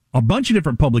 A bunch of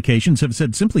different publications have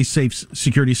said Simply Safe's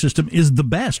security system is the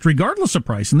best, regardless of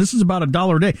price. And this is about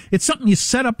 $1 a day. It's something you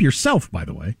set up yourself, by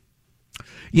the way.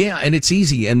 Yeah, and it's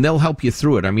easy, and they'll help you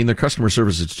through it. I mean, their customer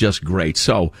service is just great.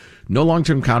 So, no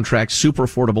long-term contracts, super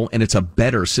affordable, and it's a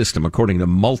better system, according to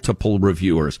multiple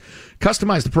reviewers.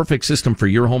 Customize the perfect system for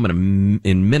your home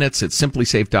in minutes at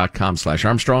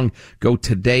simplysafe.com/Armstrong. Go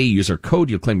today, use our code.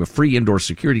 You'll claim a free indoor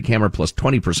security camera plus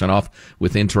 20% off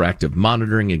with interactive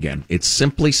monitoring. Again, it's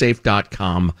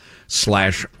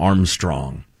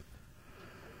simplysafe.com/Armstrong.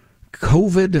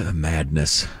 COVID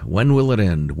madness. When will it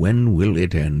end? When will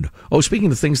it end? Oh,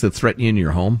 speaking of things that threaten you in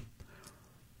your home,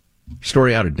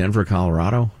 story out of Denver,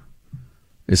 Colorado.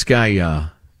 This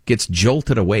guy gets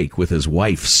jolted awake with his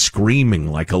wife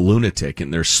screaming like a lunatic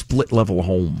in their split-level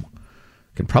home.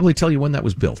 Can probably tell you when that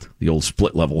was built, the old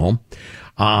split-level home.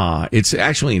 It's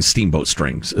actually in Steamboat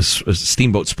Springs,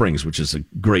 which is a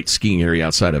great skiing area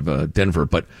outside of Denver,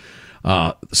 but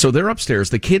so they're upstairs.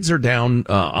 The kids are down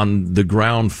on the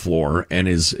ground floor, and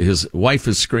his wife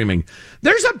is screaming,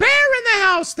 "There's a bear in the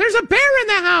house! There's a bear in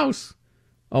the house!"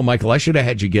 Oh, Michael, I should have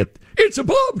had you get, "It's a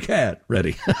bobcat"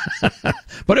 ready.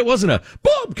 But it wasn't a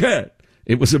bobcat.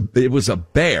 It was a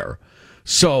bear.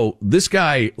 So this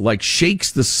guy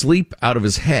shakes the sleep out of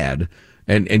his head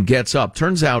and gets up.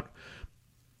 Turns out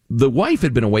the wife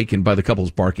had been awakened by the couple's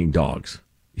barking dogs.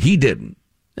 He didn't.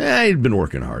 He'd been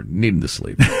working hard, needing to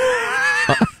sleep.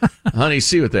 Honey,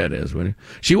 see what that is.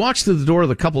 She walks to the door of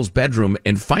the couple's bedroom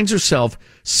and finds herself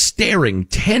staring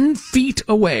 10 feet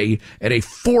away at a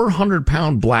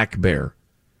 400-pound black bear.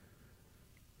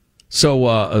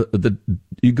 So,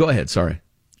 you go ahead. Sorry.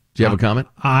 Do you have a comment?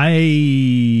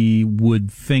 I would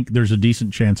think there's a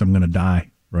decent chance I'm going to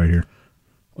die right here.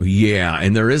 Yeah,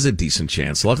 and there is a decent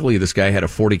chance. Luckily, this guy had a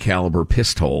 .40 caliber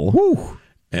pistol. Whew.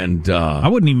 And I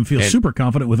wouldn't even feel super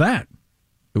confident with that.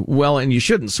 Well, and you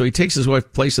shouldn't. So he takes his wife's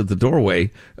place at the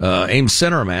doorway, aims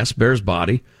center mass, bear's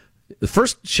body. The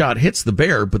first shot hits the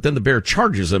bear, but then the bear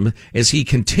charges him as he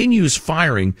continues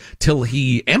firing till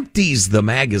he empties the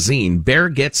magazine. Bear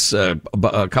gets a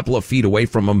couple of feet away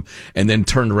from him and then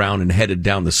turned around and headed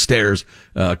down the stairs,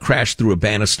 crashed through a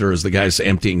banister as the guy's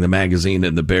emptying the magazine,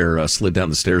 and the bear slid down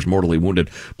the stairs mortally wounded.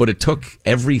 But it took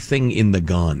everything in the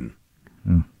gun.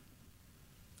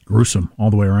 Gruesome all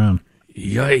the way around.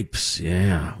 Yipes.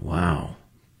 Yeah. Wow.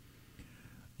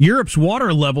 Europe's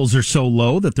water levels are so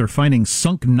low that they're finding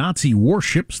sunk Nazi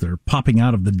warships. They're popping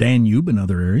out of the Danube and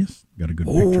other areas. Got a good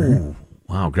picture here.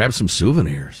 Wow. Grab some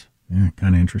souvenirs. Yeah,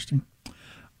 kind of interesting.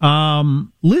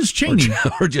 Liz Cheney.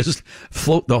 Or just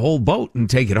float the whole boat and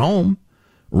take it home,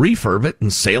 refurb it,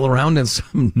 and sail around in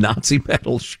some Nazi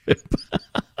battleship.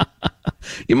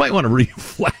 You might want to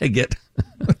reflag it.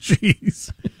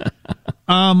 Jeez.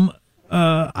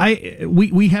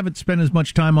 We haven't spent as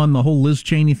much time on the whole Liz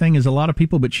Cheney thing as a lot of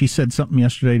people, but she said something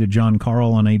yesterday to John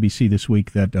Carl on ABC this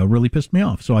week that really pissed me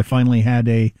off. So I finally had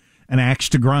an axe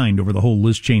to grind over the whole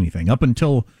Liz Cheney thing. Up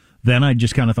until then, I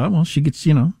just kind of thought, well, she gets,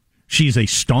 she's a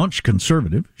staunch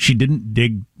conservative. She didn't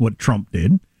dig what Trump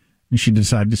did, and she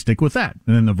decided to stick with that.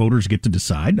 And then the voters get to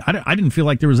decide. I didn't feel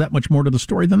like there was that much more to the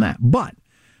story than that. But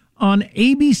on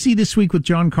ABC This Week with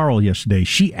John Carl yesterday,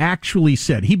 she actually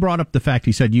said, he brought up the fact,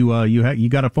 he said, you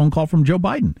got a phone call from Joe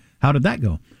Biden. How did that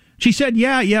go? She said,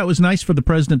 yeah, it was nice for the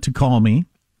president to call me.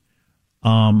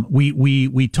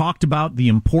 We talked about the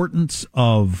importance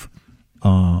of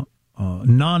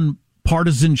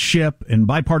non-partisanship and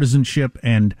bipartisanship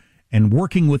and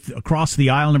working with across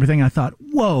the aisle and everything. I thought,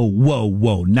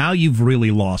 whoa, now you've really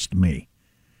lost me.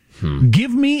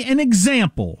 Give me an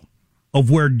example of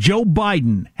where Joe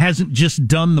Biden hasn't just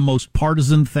done the most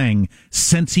partisan thing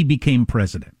since he became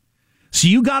president. So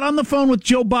you got on the phone with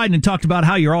Joe Biden and talked about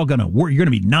how you're all going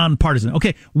to be nonpartisan.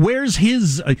 Okay, where's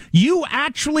his? You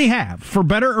actually have, for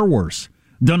better or worse,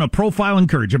 done a profile and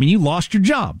courage. I mean, you lost your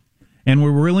job, and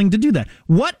we're willing to do that.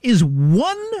 What is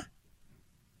one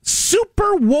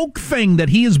super woke thing that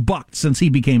he has bucked since he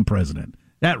became president?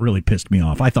 That really pissed me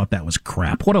off. I thought that was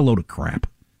crap. What a load of crap.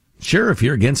 Sure, if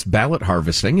you're against ballot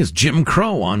harvesting, is Jim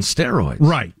Crow on steroids.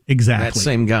 Right, exactly. That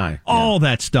same guy. All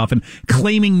that stuff, and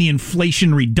claiming the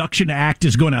Inflation Reduction Act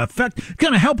is going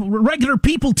to help regular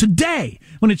people today,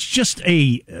 when it's just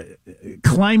a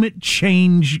climate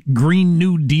change Green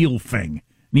New Deal thing.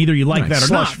 Neither you like that or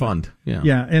slush not. Fund.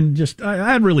 Yeah, and just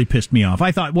that really pissed me off.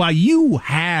 I thought, well, you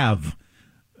have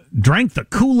drank the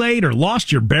Kool-Aid or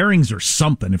lost your bearings or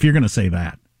something, if you're going to say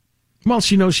that. Well,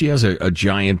 she knows she has a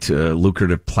giant,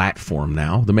 lucrative platform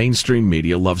now. The mainstream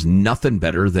media loves nothing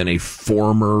better than a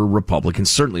former Republican,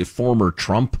 certainly a former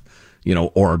Trump,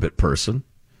 orbit person.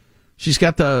 She's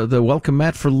got the welcome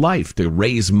mat for life to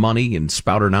raise money and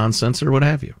spout her nonsense or what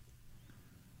have you.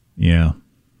 Yeah.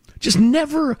 Just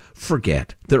never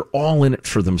forget they're all in it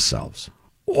for themselves.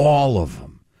 All of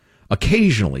them.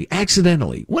 Occasionally,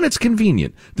 accidentally, when it's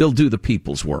convenient, they'll do the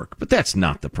people's work. But that's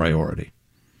not the priority.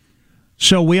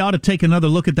 So we ought to take another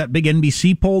look at that big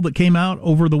NBC poll that came out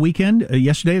over the weekend.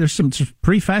 Yesterday, there's some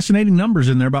pretty fascinating numbers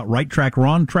in there about right track,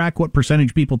 wrong track, what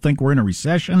percentage people think we're in a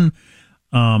recession,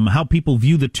 how people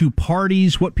view the two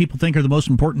parties, what people think are the most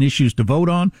important issues to vote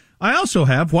on. I also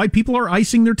have why people are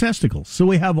icing their testicles. So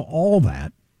we have all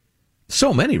that.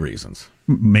 So many reasons.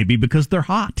 Maybe because they're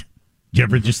hot. Did you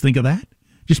ever just think of that?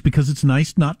 Just because it's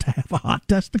nice not to have hot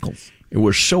testicles. It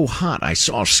was so hot, I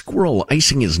saw a squirrel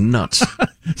icing his nuts.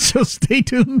 So stay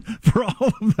tuned for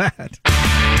all of that.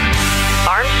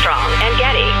 Armstrong and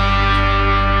Getty.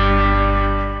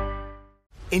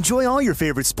 Enjoy all your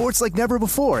favorite sports like never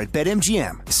before at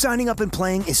BetMGM. Signing up and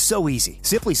playing is so easy.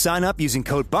 Simply sign up using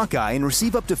code Buckeye and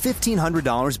receive up to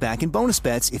 $1,500 back in bonus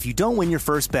bets if you don't win your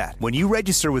first bet. When you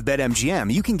register with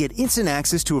BetMGM, you can get instant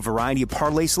access to a variety of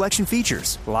parlay selection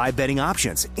features, live betting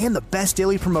options, and the best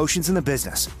daily promotions in the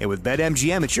business. And with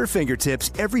BetMGM at your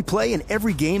fingertips, every play and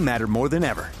every game matter more than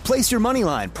ever. Place your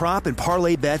moneyline, prop, and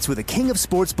parlay bets with the king of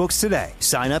sportsbooks today.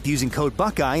 Sign up using code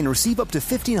Buckeye and receive up to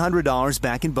 $1,500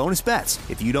 back in bonus bets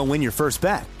if you don't win your first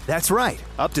bet. That's right,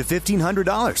 up to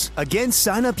 $1,500. Again,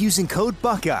 sign up using code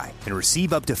Buckeye and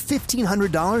receive up to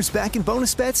 $1,500 back in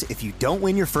bonus bets if you don't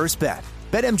win your first bet.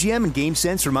 BetMGM and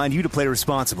GameSense remind you to play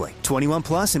responsibly. 21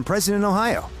 plus and present in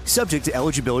Ohio. Subject to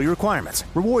eligibility requirements.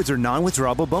 Rewards are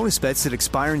non-withdrawable bonus bets that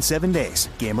expire in 7 days.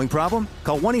 Gambling problem?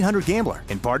 Call 1-800-GAMBLER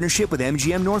in partnership with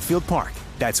MGM Northfield Park.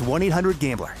 That's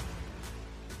 1-800-GAMBLER.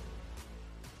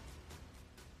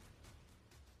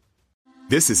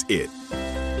 This is it.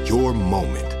 Your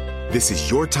moment. This is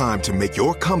your time to make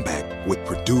your comeback with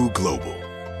Purdue Global.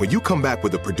 When you come back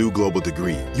with a Purdue Global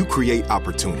degree, you create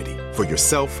opportunity for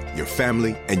yourself, your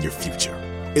family, and your future.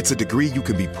 It's a degree you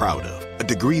can be proud of, a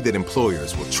degree that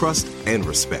employers will trust and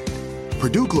respect.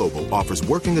 Purdue Global offers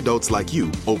working adults like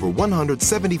you over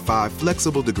 175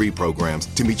 flexible degree programs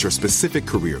to meet your specific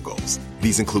career goals.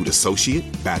 These include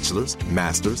associate, bachelor's,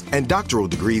 master's, and doctoral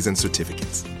degrees and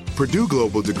certificates. Purdue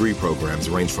Global degree programs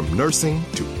range from nursing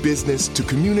to business to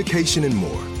communication and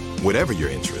more. Whatever your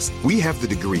interest, we have the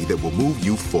degree that will move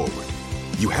you forward.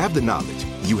 You have the knowledge,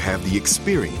 you have the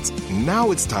experience.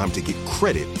 Now it's time to get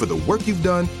credit for the work you've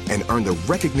done and earn the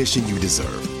recognition you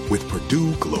deserve with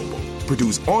Purdue Global,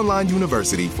 Purdue's online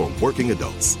university for working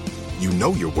adults. You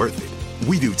know you're worth it.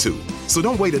 We do too. So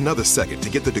don't wait another second to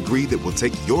get the degree that will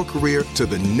take your career to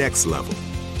the next level.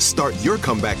 Start your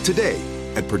comeback today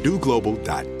at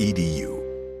purdueglobal.edu.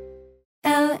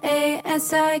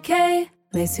 LASIK,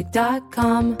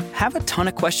 LASIK.com. Have a ton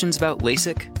of questions about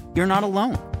LASIK? You're not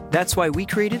alone. That's why we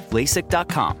created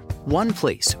LASIK.com. One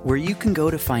place where you can go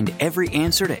to find every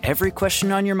answer to every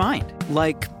question on your mind.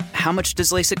 Like, how much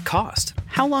does LASIK cost?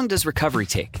 How long does recovery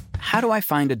take? How do I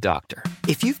find a doctor?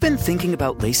 If you've been thinking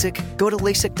about LASIK, go to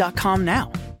LASIK.com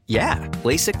now. Yeah,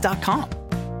 LASIK.com.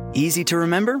 Easy to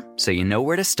remember, so you know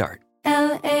where to start.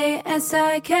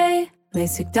 LASIK,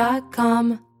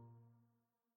 LASIK.com.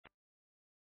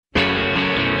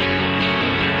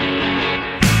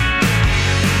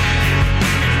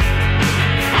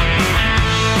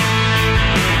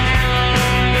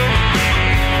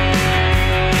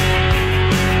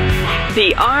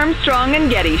 Armstrong and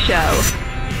Getty Show.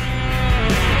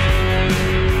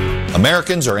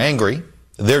 Americans are angry,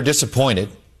 they're disappointed,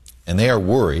 and they are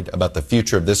worried about the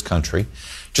future of this country.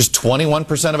 Just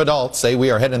 21% of adults say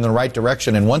we are headed in the right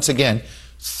direction, and once again,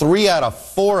 3 out of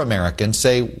 4 Americans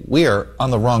say we are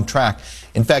on the wrong track.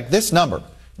 In fact, this number,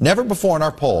 never before in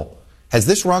our poll, has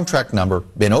this wrong track number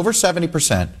been over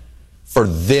 70% for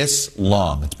this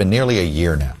long. It's been nearly a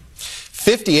year now.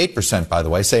 58%, by the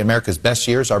way, say America's best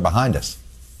years are behind us.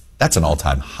 That's an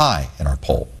all-time high in our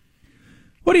poll.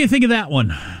 What do you think of that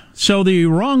one? So the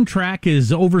wrong track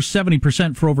is over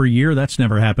 70% for over a year. That's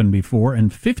never happened before. And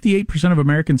 58% of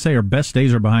Americans say our best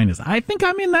days are behind us. I think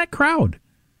I'm in that crowd.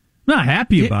 Not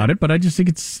happy about it, but I just think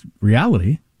it's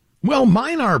reality. Well,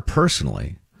 mine are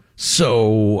personally.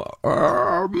 So,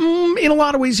 in a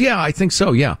lot of ways, yeah, I think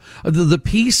so, yeah. The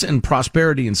peace and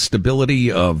prosperity and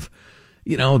stability of,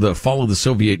 the fall of the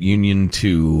Soviet Union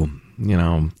to,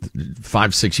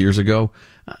 5-6 years ago,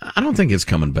 I don't think it's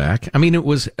coming back. I mean, it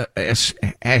was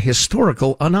a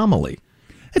historical anomaly.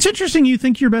 It's interesting you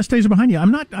think your best days are behind you.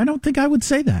 I don't think I would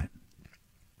say that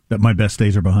my best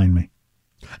days are behind me.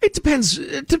 It depends.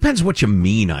 It depends what you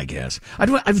mean, I guess.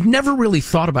 I've never really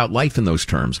thought about life in those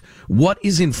terms. What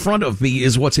is in front of me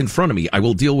is what's in front of me. I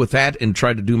will deal with that and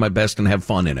try to do my best and have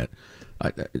fun in it.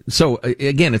 So,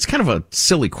 again, it's kind of a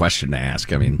silly question to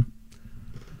ask. I mean,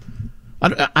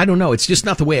 I don't know. It's just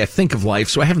not the way I think of life,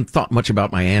 so I haven't thought much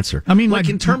about my answer. I mean, like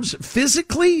in terms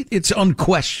physically, it's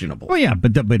unquestionable. Oh yeah,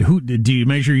 but who do you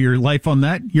measure your life on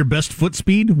that? Your best foot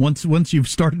speed? Once you've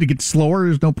started to get slower,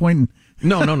 there's no point in...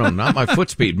 No, not my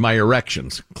foot speed, my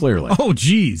erections, clearly. Oh,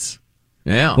 geez.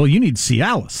 Yeah. Well, you need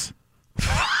Cialis.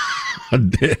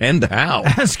 And how?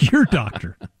 Ask your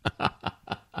doctor.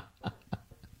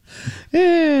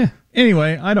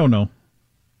 Anyway, I don't know.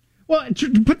 Well,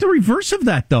 but the reverse of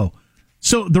that, though.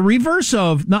 So the reverse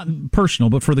of, not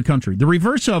personal, but for the country, the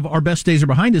reverse of our best days are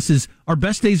behind us is our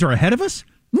best days are ahead of us?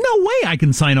 No way I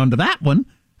can sign on to that one.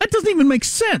 That doesn't even make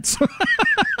sense. No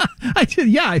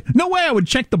way I would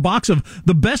check the box of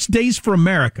the best days for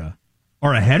America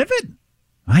are ahead of it.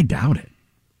 I doubt it.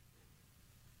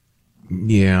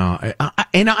 Yeah,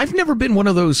 and I've never been one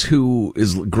of those who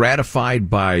is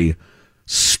gratified by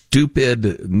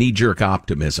stupid knee-jerk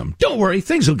optimism. Don't worry,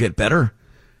 things will get better.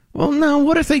 Well, no,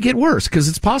 what if they get worse? Because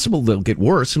it's possible they'll get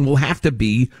worse, and we'll have to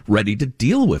be ready to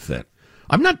deal with it.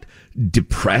 I'm not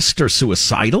depressed or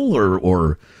suicidal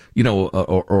or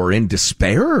in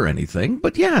despair or anything,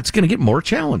 but yeah, it's going to get more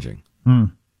challenging.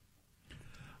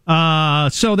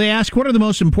 So they ask, what are the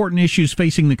most important issues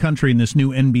facing the country in this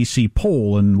new NBC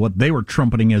poll? And what they were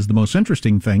trumpeting as the most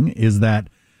interesting thing is that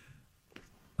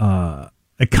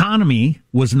economy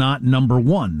was not number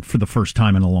one for the first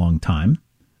time in a long time.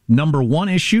 Number one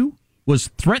issue was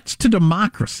threats to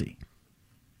democracy.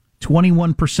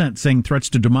 21% saying threats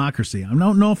to democracy. I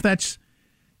don't know if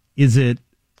is it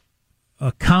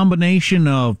a combination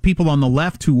of people on the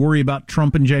left who worry about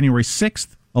Trump and January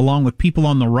 6th, along with people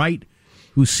on the right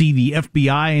who see the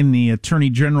FBI and the Attorney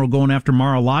General going after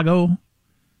Mar-a-Lago?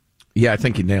 Yeah, I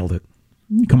think you nailed it.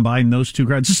 You combine those two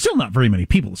crowds. It's still not very many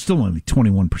people. It's still only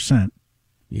 21%.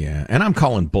 Yeah, and I'm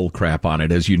calling bullcrap on it,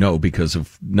 as you know, because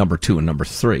of number 2 and number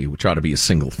 3, which ought to be a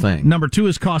single thing. Number 2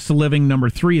 is cost of living. Number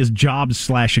 3 is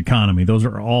jobs/economy. Those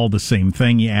are all the same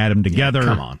thing. You add them together. Yeah,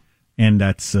 come on. And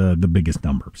that's the biggest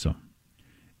number. So,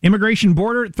 immigration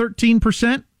border at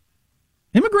 13%.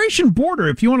 Immigration border,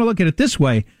 if you want to look at it this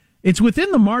way, it's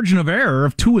within the margin of error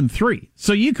of 2 and 3.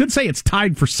 So you could say it's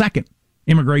tied for second,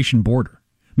 immigration border.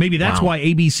 Maybe that's why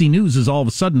ABC News is all of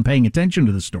a sudden paying attention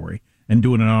to the story and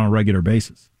doing it on a regular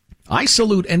basis. I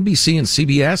salute NBC and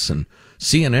CBS and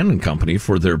CNN and company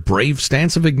for their brave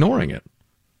stance of ignoring it.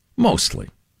 Mostly.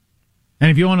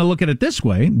 And if you want to look at it this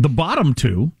way, the bottom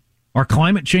 2 are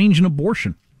climate change and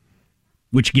abortion,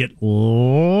 which get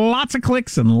lots of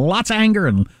clicks and lots of anger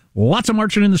and lots of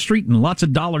marching in the street and lots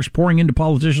of dollars pouring into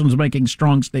politicians making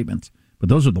strong statements. But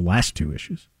those are the last 2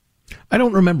 issues. I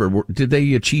don't remember. Did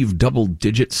they achieve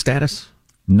double-digit status?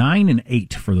 9 and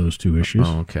 8 for those 2 issues.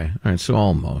 Oh, okay. All right, so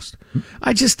almost.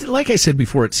 I just, like I said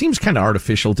before, it seems kind of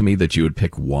artificial to me that you would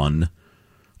pick one.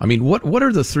 I mean, what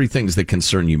are the 3 things that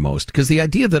concern you most? Because the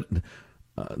idea that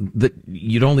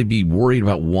you'd only be worried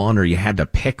about one or you had to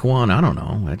pick one, I don't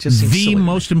know. That just seems silly. The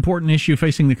most important issue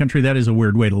facing the country, that is a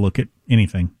weird way to look at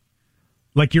anything.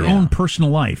 Like your own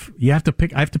personal life. I have to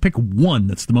pick one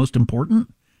that's the most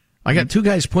important. I got 2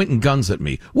 guys pointing guns at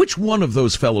me. Which one of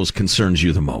those fellows concerns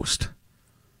you the most?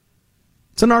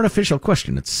 It's an artificial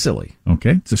question. It's silly.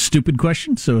 Okay, it's a stupid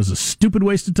question, so it's a stupid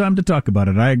waste of time to talk about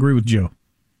it. I agree with Joe.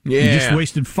 Yeah. You just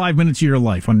wasted 5 minutes of your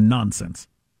life on nonsense.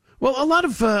 Well, a lot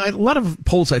of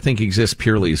polls I think exist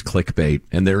purely as clickbait,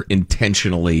 and they're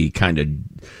intentionally kind of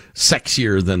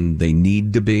sexier than they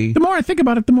need to be. The more I think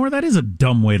about it, the more that is a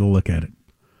dumb way to look at it.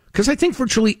 Because I think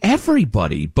virtually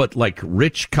everybody, but like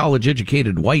rich,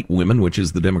 college-educated white women, which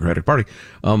is the Democratic Party,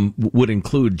 would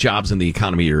include jobs in the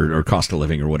economy or cost of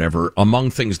living or whatever among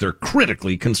things they're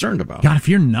critically concerned about. God, if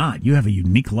you're not, you have a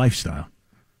unique lifestyle.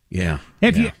 Yeah.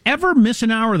 If you ever miss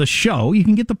an hour of the show, you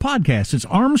can get the podcast. It's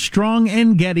Armstrong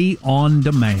and Getty on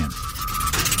demand.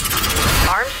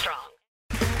 Armstrong.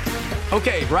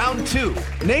 Okay, round 2.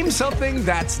 Name something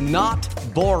that's not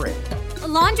boring. A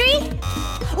laundry?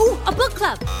 Ooh, a book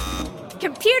club.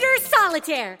 Computer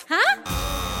solitaire, huh?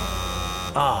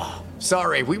 Ah,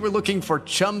 sorry, we were looking for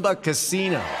Chumba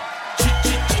Casino.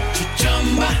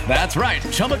 That's right.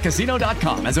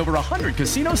 ChumbaCasino.com has over 100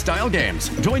 casino-style games.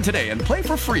 Join today and play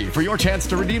for free for your chance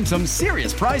to redeem some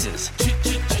serious prizes.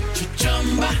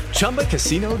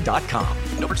 ChumbaCasino.com.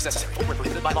 No purchase necessary. Void where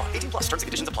prohibited by law. 18+. Terms and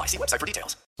conditions apply. See website for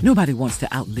details. Nobody wants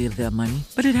to outlive their money,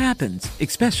 but it happens,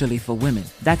 especially for women.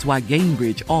 That's why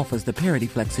Gainbridge offers the Parity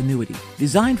Flex annuity,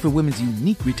 designed for women's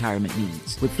unique retirement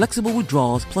needs, with flexible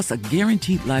withdrawals plus a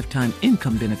guaranteed lifetime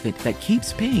income benefit that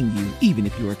keeps paying you even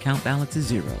if your account balance is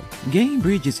zero.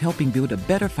 Gainbridge is helping build a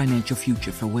better financial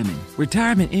future for women.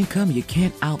 Retirement income you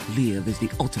can't outlive is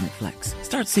the ultimate flex.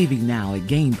 Start saving now at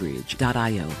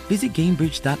Gainbridge.io. Visit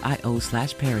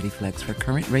Gainbridge.io/ParityFlex for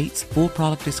current rates, full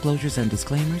product disclosures and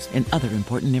disclaimers, and other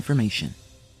important information.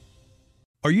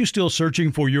 Are you still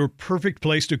searching for your perfect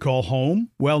place to call home?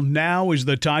 Well, now is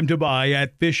the time to buy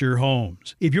at Fisher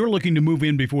Homes. If you're looking to move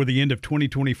in before the end of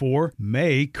 2024,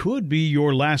 May could be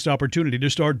your last opportunity to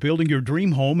start building your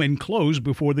dream home and close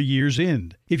before the year's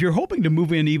end. If you're hoping to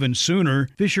move in even sooner,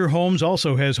 Fisher Homes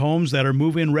also has homes that are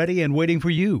move-in ready and waiting for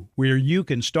you, where you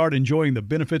can start enjoying the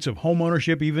benefits of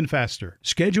homeownership even faster.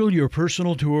 Schedule your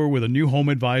personal tour with a new home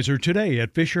advisor today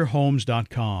at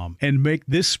FisherHomes.com and make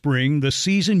this spring the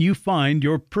season you find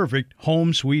your perfect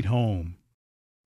home sweet home.